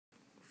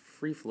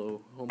free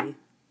flow, homie.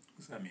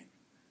 What's that mean?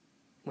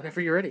 Whenever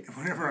you're ready.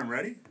 Whenever I'm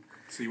ready?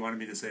 So you wanted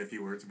me to say a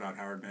few words about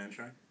Howard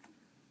Manshine?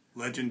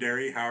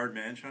 Legendary Howard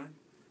Manshine?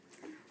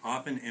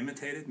 Often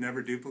imitated,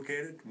 never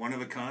duplicated, one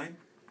of a kind,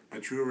 a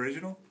true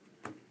original?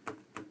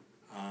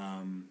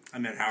 I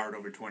met Howard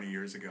over 20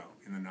 years ago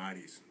in the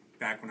 90s,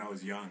 back when I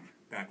was young,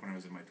 back when I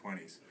was in my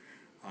 20s.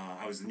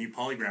 I was the new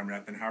polygram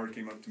rep, and Howard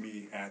came up to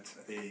me at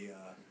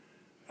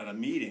a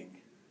meeting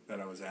that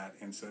I was at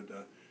and said,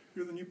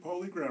 "You're the new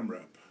polygram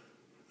rep.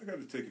 I got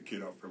to take a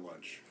kid out for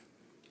lunch."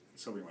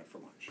 So we went for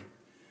lunch.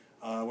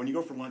 When you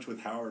go for lunch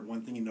with Howard,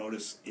 one thing you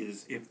notice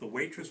is if the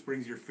waitress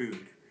brings your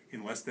food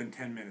in less than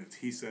 10 minutes,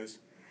 he says,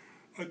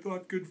 "I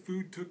thought good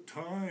food took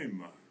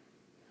time."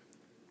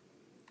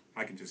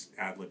 I can just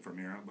ad-lib from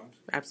here on, Bubs.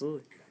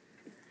 Absolutely.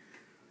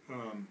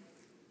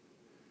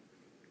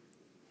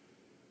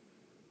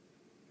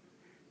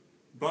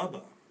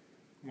 Bubba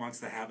wants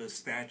to have a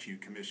statue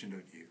commissioned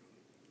of you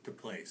to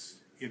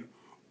place in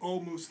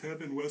Almost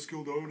Heaven, West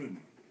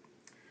Kildonan.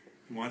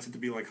 He wants it to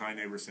be like Hi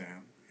Neighbor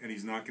Sam, and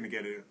he's not going to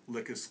get a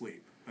lick of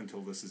sleep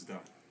until this is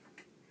done.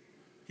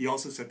 He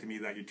also said to me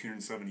that you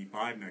turn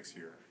 75 next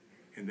year,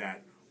 and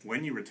that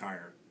when you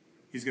retire,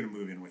 he's going to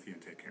move in with you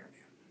and take care of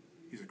you.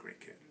 He's a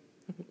great kid.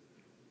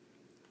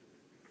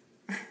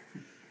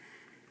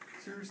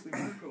 Seriously,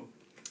 Marco.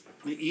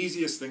 The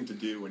easiest thing to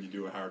do when you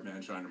do a Howard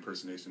Manshine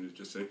impersonation is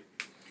just say,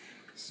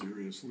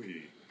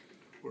 "Seriously,"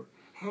 or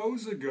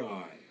 "How's a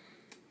guy?"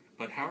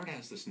 But Howard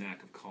has this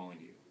knack of calling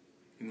you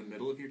in the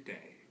middle of your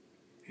day,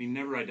 and he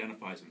never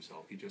identifies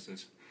himself. He just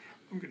says,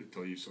 "I'm going to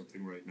tell you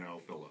something right now,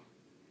 fella."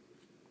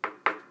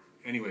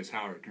 Anyways,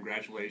 Howard,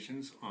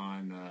 congratulations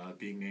on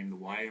being named the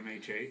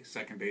YMHA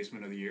Second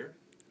Baseman of the Year.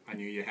 I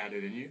knew you had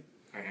it in you.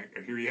 I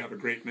hear you have a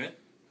great mitt.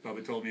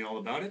 Bubba told me all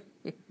about it.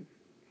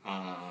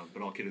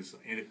 But all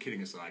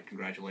kidding aside,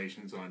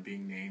 congratulations on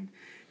being named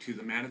to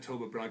the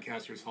Manitoba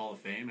Broadcasters Hall of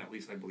Fame. At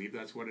least I believe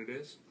that's what it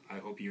is. I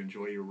hope you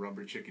enjoy your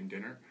rubber chicken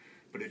dinner.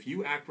 But if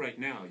you act right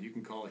now, you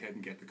can call ahead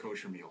and get the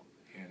kosher meal.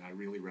 And I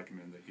really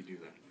recommend that you do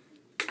that.